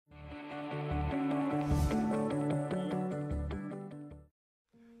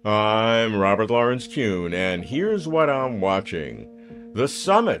I'm Robert Lawrence Kuhn, and here's what I'm watching. The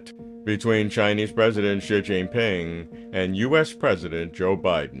summit between Chinese President Xi Jinping and U.S. President Joe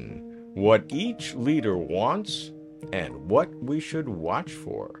Biden. What each leader wants and what we should watch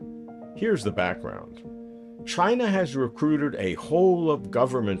for. Here's the background. China has recruited a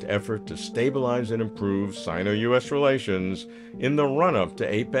whole-of-government effort to stabilize and improve Sino-U.S. relations in the run-up to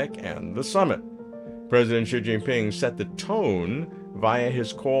APEC and the summit. President Xi Jinping set the tone via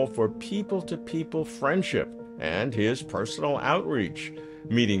his call for people-to-people friendship and his personal outreach,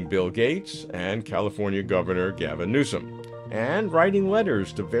 meeting Bill Gates and California Governor Gavin Newsom, and writing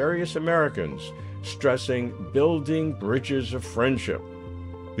letters to various Americans stressing building bridges of friendship.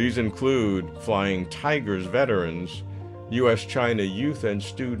 These include Flying Tigers veterans, U.S.-China Youth and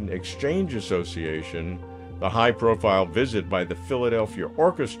Student Exchange Association, the high-profile visit by the Philadelphia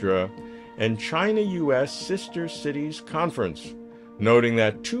Orchestra, and China-U.S. Sister Cities Conference, noting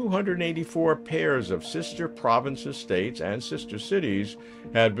that 284 pairs of sister provinces, states, and sister cities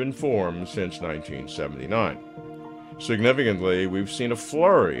had been formed since 1979. Significantly, we've seen a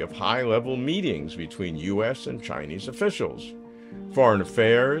flurry of high-level meetings between U.S. and Chinese officials. Foreign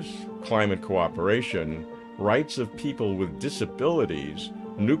affairs, climate cooperation, rights of people with disabilities,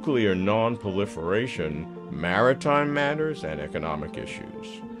 nuclear non-proliferation, maritime matters, and economic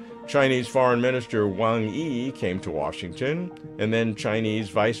issues. Chinese Foreign Minister Wang Yi came to Washington, and then Chinese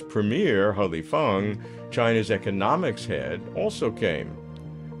Vice Premier He Lifeng, China's economics head, also came.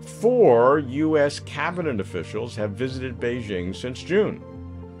 4 U.S. cabinet officials have visited Beijing since June.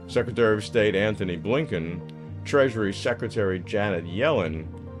 Secretary of State Antony Blinken, Treasury Secretary Janet Yellen,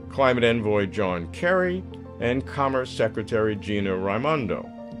 Climate Envoy John Kerry, and Commerce Secretary Gina Raimondo.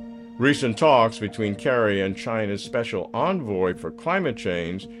 Recent talks between Kerry and China's Special Envoy for Climate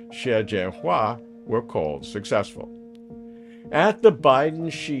Change, Xie Jianhua, were called successful. At the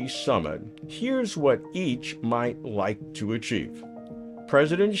Biden-Xi summit, here's what each might like to achieve.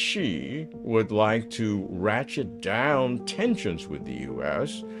 President Xi would like to ratchet down tensions with the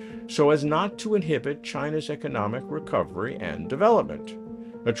U.S. so as not to inhibit China's economic recovery and development,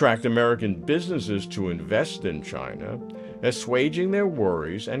 attract American businesses to invest in China, assuaging their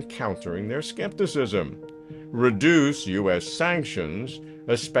worries and countering their skepticism, reduce U.S. sanctions,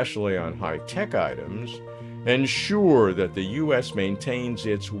 especially on high-tech items, ensure that the U.S. maintains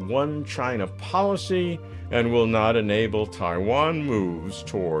its one China policy and will not enable Taiwan moves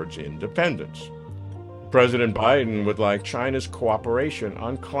towards independence. President Biden would like China's cooperation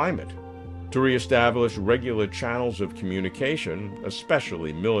on climate, to reestablish regular channels of communication,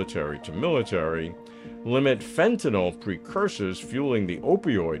 especially military to military, limit fentanyl precursors fueling the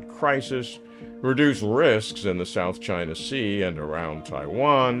opioid crisis, reduce risks in the South China Sea and around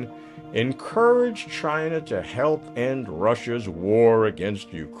Taiwan, encourage China to help end Russia's war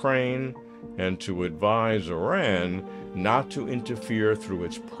against Ukraine, and to advise Iran not to interfere through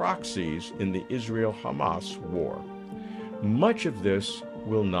its proxies in the Israel-Hamas war. Much of this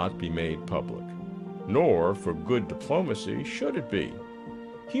will not be made public, nor for good diplomacy should it be.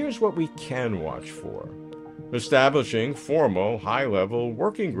 Here's what we can watch for. Establishing formal, high-level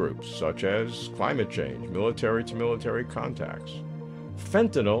working groups, such as climate change, military-to-military contacts,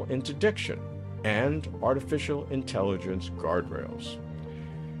 fentanyl interdiction, and artificial intelligence guardrails.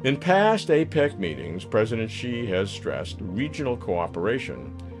 In past APEC meetings, President Xi has stressed regional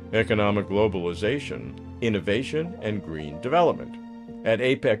cooperation, economic globalization, innovation, and green development. At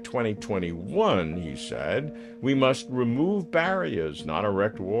APEC 2021, he said, we must remove barriers, not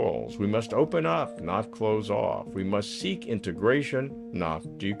erect walls. We must open up, not close off. We must seek integration, not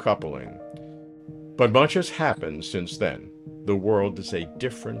decoupling. But much has happened since then. The world is a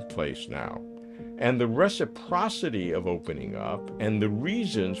different place now. And the reciprocity of opening up and the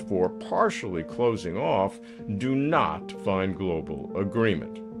reasons for partially closing off do not find global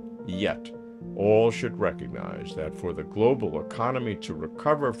agreement. Yet, all should recognize that for the global economy to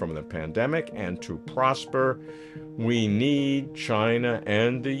recover from the pandemic and to prosper, we need China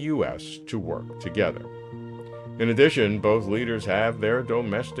and the U.S. to work together. In addition, both leaders have their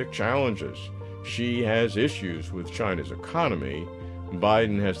domestic challenges. Xi has issues with China's economy.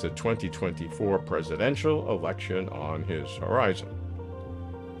 Biden has the 2024 presidential election on his horizon.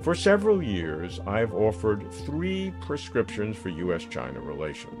 For several years, I've offered 3 prescriptions for U.S.-China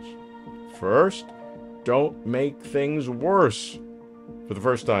relations. First, don't make things worse. For the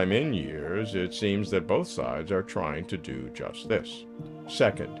first time in years, it seems that both sides are trying to do just this.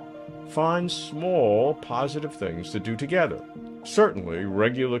 Second, find small, positive things to do together. Certainly,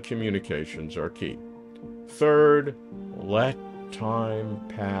 regular communications are key. Third, let time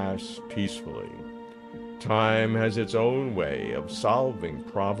pass peacefully. Time has its own way of solving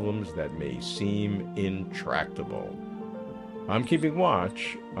problems that may seem intractable. I'm keeping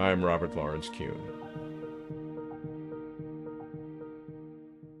watch. I'm Robert Lawrence Kuhn.